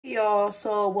Y'all,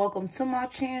 so welcome to my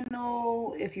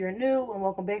channel if you're new, and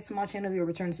welcome back to my channel if you're a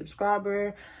returning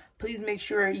subscriber. Please make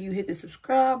sure you hit the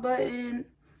subscribe button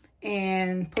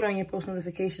and put on your post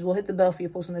notifications. Well, hit the bell for your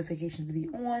post notifications to be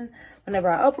on whenever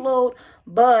I upload.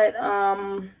 But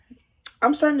I'm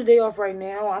starting the day off right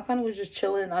now. I kind of was just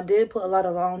chilling. I did put a lot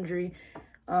of laundry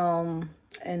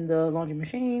in the laundry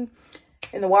machine,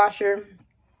 in the washer.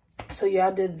 So yeah,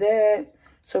 I did that.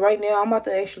 So right now, I'm about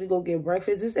to actually go get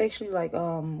breakfast. It's actually like,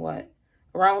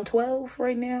 around 12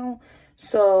 right now.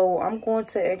 So I'm going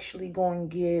to actually go and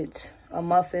get a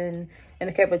muffin and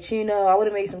a cappuccino. I would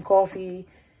have made some coffee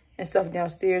and stuff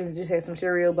downstairs and just had some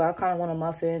cereal, but I kind of want a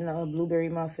muffin, a blueberry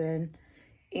muffin,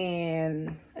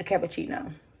 and a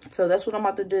cappuccino. So that's what I'm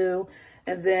about to do.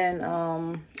 And then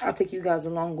I'll take you guys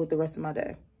along with the rest of my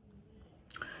day.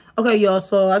 Okay, y'all,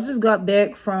 so I just got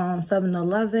back from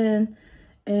 7-Eleven.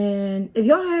 And if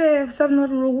y'all have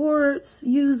 7-Eleven rewards,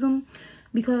 use them.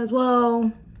 Because,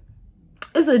 well,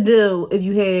 it's a deal if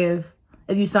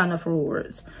you sign up for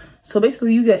rewards. So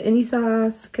basically, you get any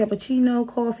size, cappuccino,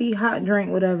 coffee, hot drink,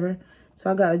 whatever.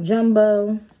 So I got a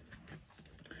jumbo.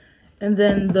 And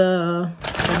then the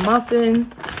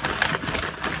muffin.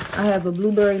 I have a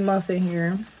blueberry muffin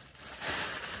here.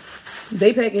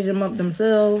 They package them up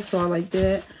themselves, so I like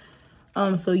that.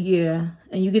 So yeah,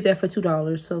 and you get that for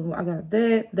 $2. So I got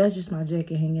that. That's just my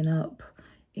jacket hanging up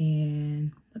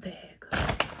and a bag.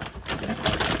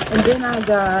 And then I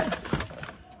got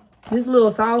this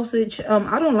little sausage.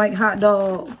 I don't like hot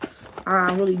dogs.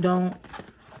 I really don't.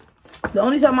 The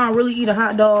only time I really eat a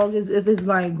hot dog is if it's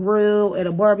like grilled at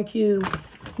a barbecue,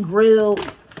 grilled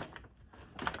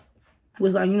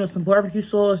with, like, you know, some barbecue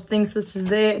sauce, things such as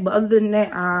that. But other than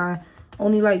that, I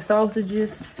only like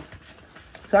sausages.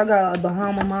 So I got a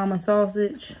Bahama Mama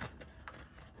sausage.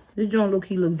 This joint look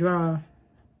dry.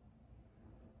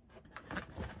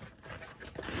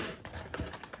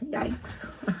 Yikes.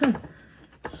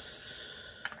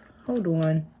 Hold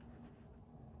on.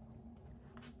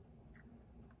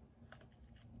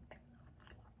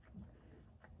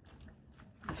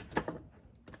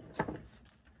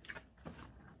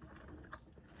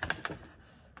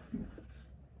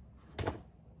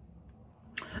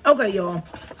 Okay, y'all.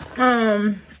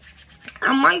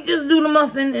 I might just do the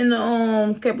muffin and the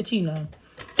cappuccino.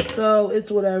 So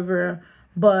it's whatever.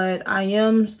 But I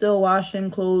am still washing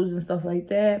clothes and stuff like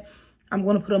that. I'm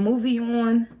going to put a movie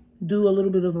on, do a little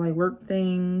bit of like work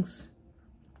things,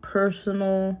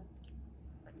 personal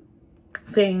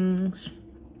things.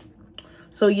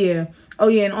 So yeah. Oh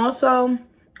yeah, and also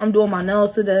I'm doing my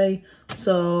nails today.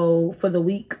 So for the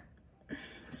week.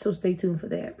 So stay tuned for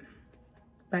that.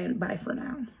 Bye for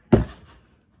now.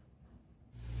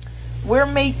 We're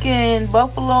making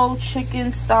buffalo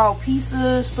chicken style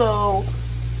pizzas. So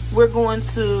we're going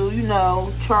to, you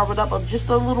know, chop it up just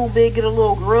a little bit, get a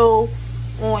little grill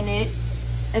on it,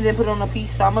 and then put it on a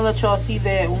pizza. I'm gonna let y'all see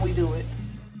that when we do it.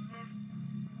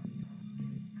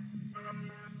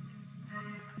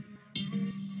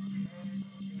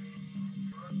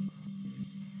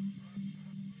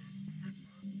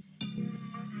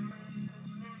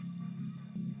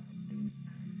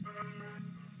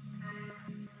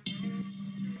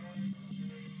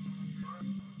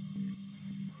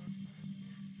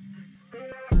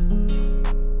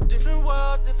 Different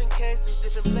world, different cases,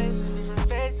 different places, different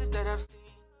faces that I've seen.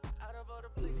 Out of all the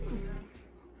places.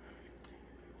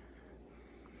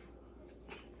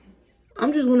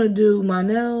 I'm just gonna do my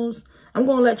nails. I'm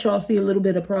gonna let y'all see a little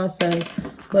bit of process,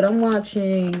 but I'm gonna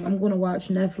watch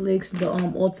Netflix, The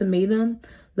Ultimatum.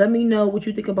 Let me know what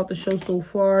you think about the show so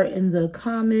far in the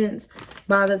comments.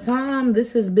 By the time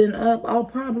this has been up, I'll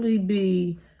probably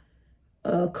be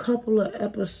a couple of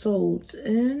episodes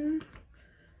in.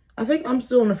 I think I'm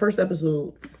still on the first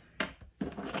episode.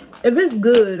 If it's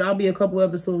good, I'll be a couple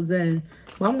episodes in.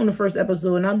 But I'm on the first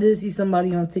episode, and I did see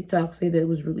somebody on TikTok say that it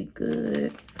was really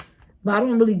good. But I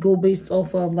don't really go based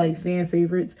off of, like, fan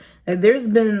favorites. Like, there's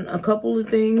been a couple of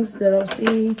things that I've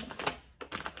seen.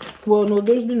 Well, no,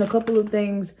 there's been a couple of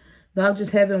things that I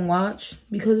just haven't watched.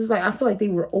 Because it's like, I feel like they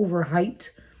were overhyped.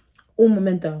 Un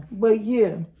momento. But,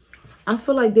 yeah. I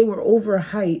feel like they were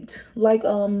overhyped. Like,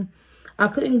 I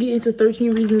couldn't get into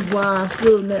 13 Reasons Why. I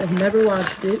still have never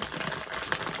watched it.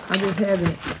 I just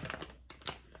haven't.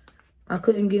 I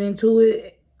couldn't get into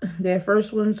it, that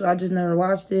first one, so I just never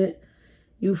watched it.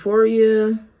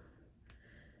 Euphoria.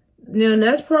 Now,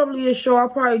 that's probably a show I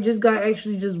probably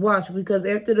just watched, because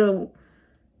after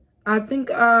I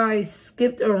think I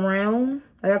skipped around.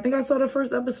 Like, I think I saw the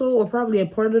first episode, or probably a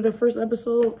part of the first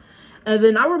episode. And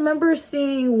then I remember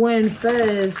seeing when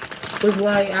Fez was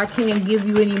like, I can't give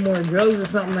you any more drugs or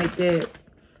something like that.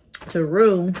 to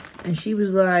Rue, and she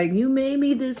was like, "You made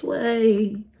me this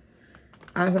way."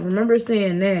 I remember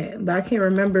saying that, but I can't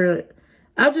remember.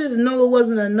 I just know it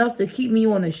wasn't enough to keep me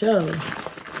on the show,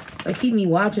 like keep me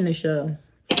watching the show.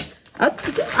 I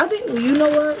think you know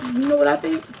what? You know what I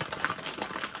think?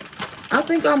 I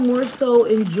think I more so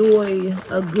enjoy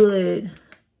a good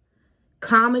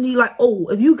comedy. Like, oh,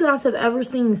 if you guys have ever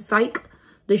seen Psych,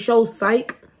 the show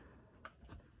Psych,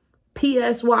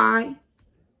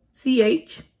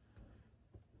 Psych,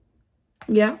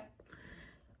 yeah,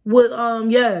 with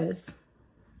yes,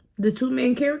 the two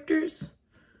main characters.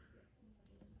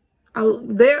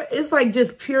 It's like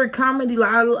just pure comedy.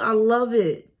 Like I love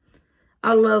it.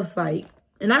 I love Psych.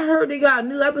 And I heard they got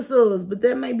new episodes, but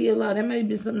that might be a lot. That might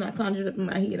be something I conjured up in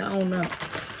my head. I don't know.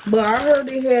 But I heard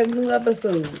they have new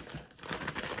episodes.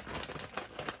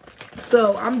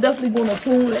 So I'm definitely going to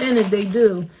tune in if they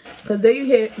do. Because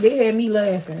they had me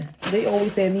laughing. They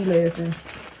always had me laughing.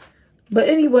 But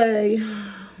anyway,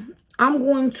 I'm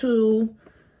going to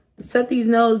set these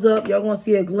nails up. Y'all going to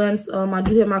see a glimpse. I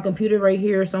do have my computer right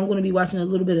here. So I'm going to be watching a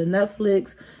little bit of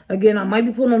Netflix. Again, I might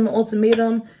be putting on the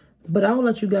ultimatum. But I'll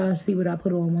let you guys see what I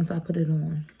put on once I put it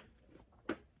on.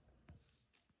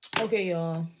 Okay,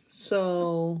 y'all.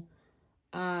 So,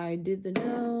 I did the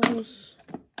nails.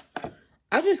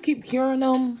 I just keep curing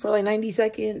them for like 90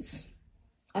 seconds.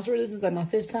 I swear this is like my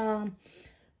 5th time.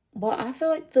 But I feel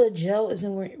like the gel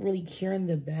isn't really curing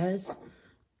the best.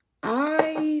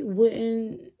 I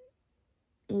wouldn't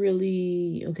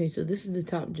really... Okay, so this is the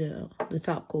top gel. The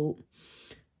top coat.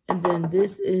 And then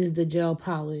this is the gel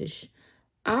polish.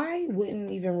 I wouldn't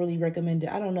even really recommend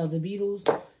it. I don't know, the Beatles,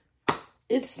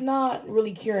 it's not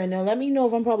really curing. Now, let me know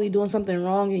if I'm probably doing something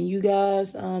wrong and you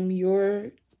guys,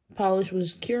 your polish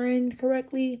was curing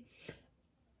correctly.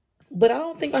 But I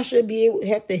don't think I should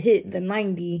have to hit the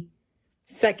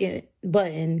 90-second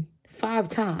button 5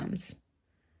 times.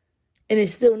 And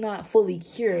it's still not fully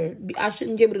cured. I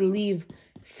shouldn't be able to leave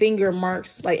finger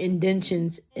marks, like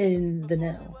indentions in the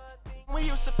nail. We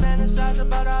used to fantasize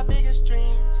about our biggest dreams.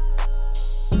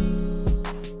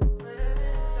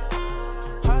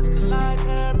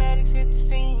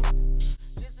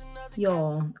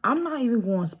 Y'all, I'm not even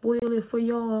going to spoil it for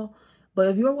y'all, but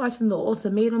if you're watching the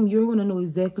ultimatum, you're going to know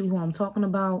exactly who I'm talking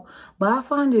about. But I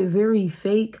find it very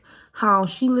fake how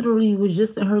she literally was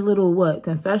just in her little,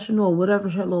 confessional or whatever,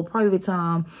 her little private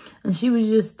time, and she was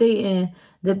just stating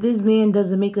that this man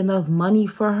doesn't make enough money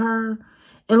for her.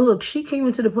 And look, she came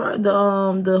into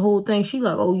the whole thing. She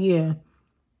like, oh yeah,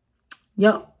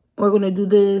 yep, we're going to do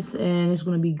this and it's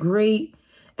going to be great.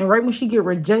 And right when she get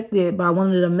rejected by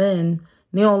one of the men,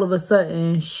 then all of a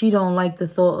sudden, she don't like the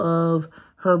thought of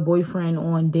her boyfriend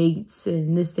on dates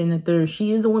and this and the third.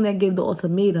 She is the one that gave the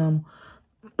ultimatum.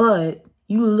 But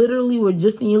you literally were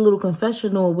just in your little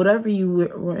confessional, whatever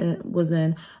you was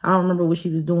in. I don't remember what she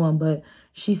was doing, but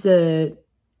she said,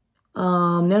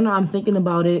 now I'm thinking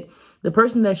about it. The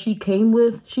person that she came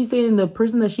with, she's saying the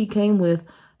person that she came with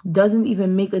doesn't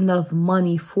even make enough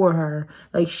money for her.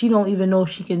 Like, she don't even know if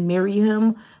she can marry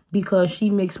him because she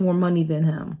makes more money than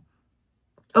him.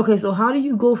 Okay, so how do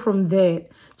you go from that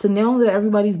to now that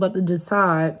everybody's about to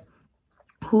decide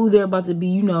who they're about to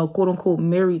be, quote unquote,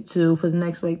 married to for the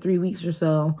next like 3 weeks or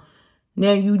so?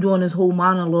 Now you doing this whole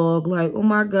monologue like, oh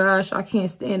my gosh, I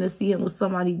can't stand to see him with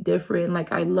somebody different.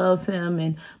 Like, I love him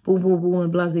and boom, boom, boom,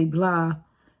 and blah, blah, blah.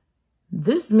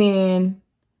 This man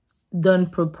done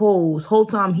propose. Whole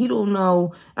time he don't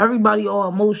know. Everybody all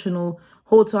emotional.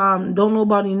 Whole time don't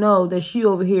nobody know that she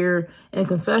over here in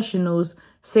confessionals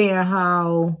saying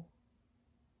how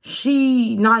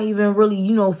she not even really,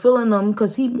 feeling him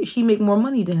because she make more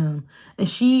money than him. And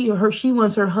she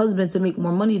wants her husband to make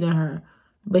more money than her.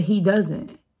 But he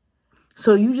doesn't.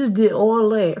 So you just did all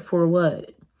that for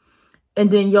what? And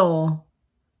then y'all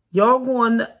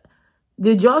going,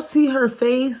 did y'all see her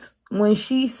face when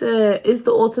she said it's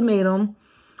the ultimatum,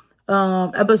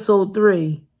 episode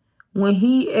 3, when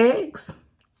he asked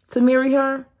to marry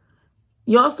her?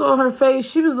 Y'all saw her face.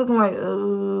 She was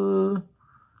looking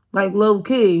like low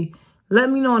key. Let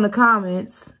me know in the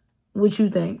comments what you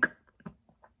think.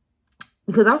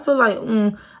 Because I feel like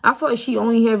she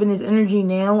only having this energy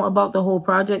now about the whole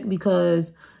project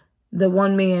because the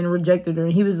one man rejected her.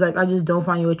 And he was like, I just don't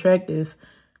find you attractive.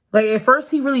 Like, at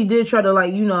first he really did try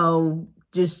to,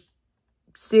 just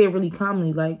say it really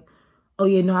calmly. Like, oh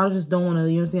yeah, no, I just don't want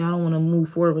to, I don't want to move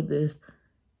forward with this.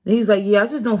 And he was like, yeah, I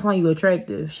just don't find you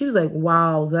attractive. She was like,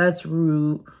 wow, that's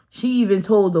rude. She even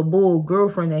told the bull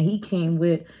girlfriend that he came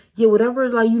with, yeah, whatever,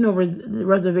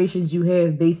 reservations you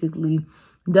have, basically,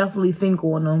 definitely think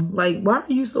on them. Like, why are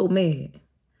you so mad?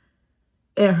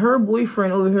 And her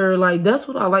boyfriend over here, like, that's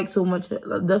what I like so much.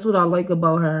 That's what I like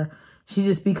about her. She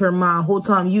just speak her mind. Whole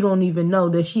time you don't even know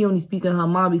that she only speaking her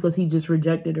mind because he just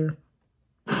rejected her.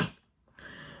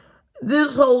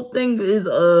 This whole thing is,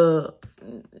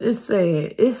 it's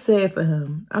sad. It's sad for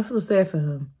him. I feel sad for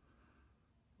him.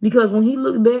 Because when he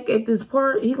look back at this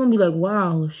part, he gonna be like,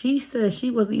 wow, she said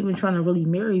she wasn't even trying to really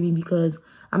marry me because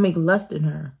I make less than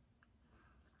her.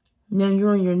 Now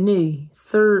you're on your knee.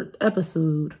 3rd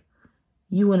episode.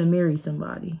 You want to marry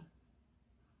somebody.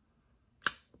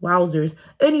 Wowzers.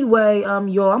 Anyway,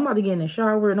 y'all, I'm about to get in the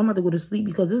shower and I'm about to go to sleep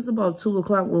because it's about 2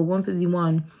 o'clock, well,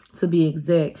 1:51 to be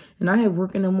exact. And I have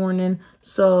work in the morning.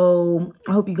 So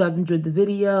I hope you guys enjoyed the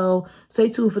video. Stay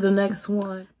tuned for the next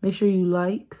one. Make sure you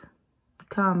like,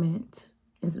 comment,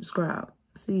 and subscribe.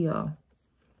 See y'all.